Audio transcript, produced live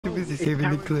Too busy saving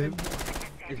the clip.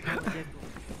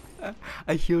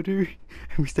 I healed her.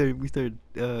 We started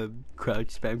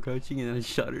spam crouching, and then I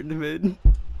shot her in the mid.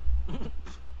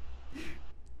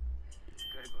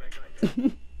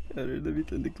 Let me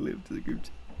send the clip to the group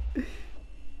chat.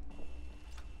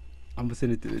 I'm gonna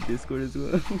send it to the Discord as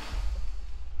well.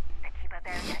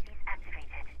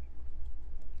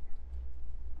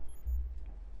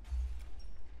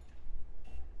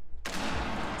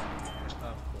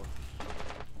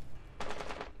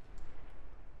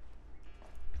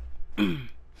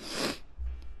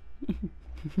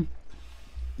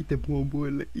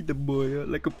 Eat the boy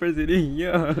like a president,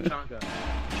 yeah.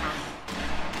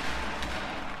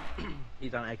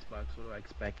 He's on Xbox, what do I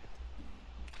expect?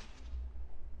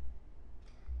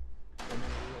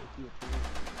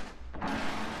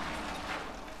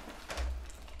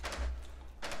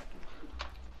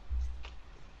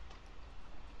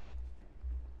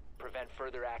 Prevent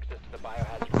further access to the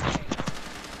biohazard container.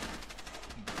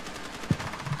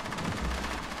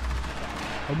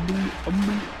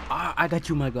 I got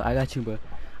you, Michael. I got you, bro.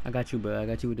 I got you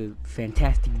with a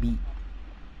fantastic beat.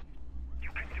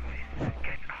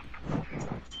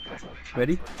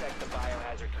 Ready?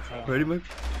 Ready, Mike?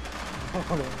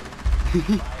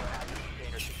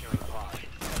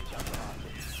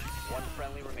 One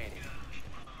friendly remaining.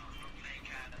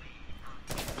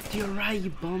 You're right,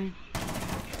 you bum.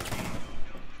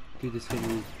 Dude, this kid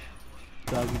is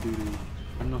doggy doo-doo.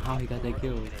 I don't know how he got that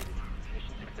kill. Mission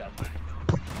successful.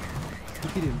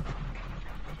 Look at him.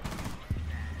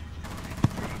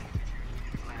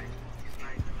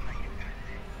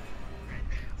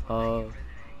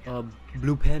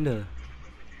 Blue Panda.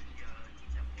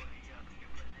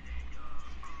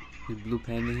 Is Blue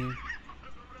Panda here?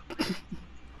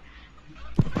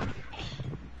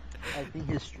 I think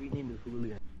his street name is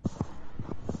Julian.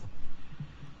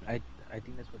 I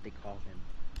think that's what they call him.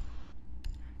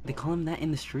 They call him that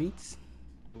in the streets?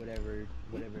 Whatever.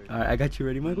 Alright, I got you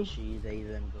ready, Michael? She, they,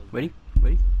 them goes. Ready? Hold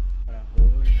on.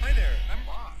 Hi there, I'm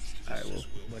Boss. Alright, well.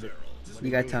 You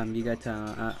got time.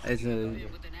 It's a...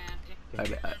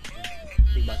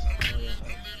 Big boss.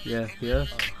 Yeah.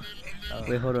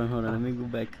 Wait, hold on. Let me go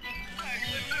back.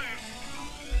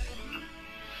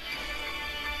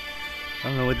 I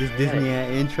don't know what this Disney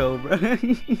intro, bro.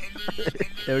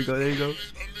 There we go.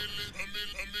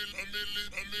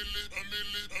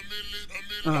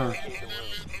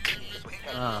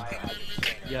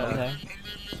 Yeah. Okay.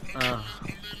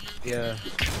 Yeah.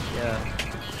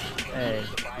 Hey.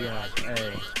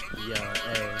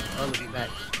 Oh, look at that.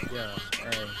 Yeah.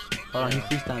 Hey. Hold on, he's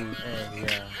freestyling.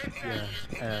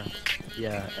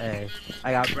 Hey.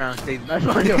 I got brown stains back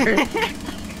on your head.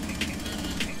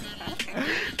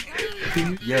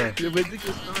 Yeah. Your music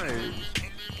is started.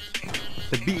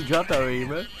 The beat dropped already,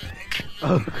 bro.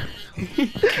 Oh.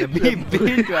 The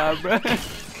beat dropped, bro.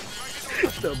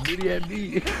 The booty at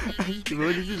me.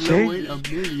 Bro, this is low weight, I'm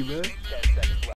busy, bro. 10 seconds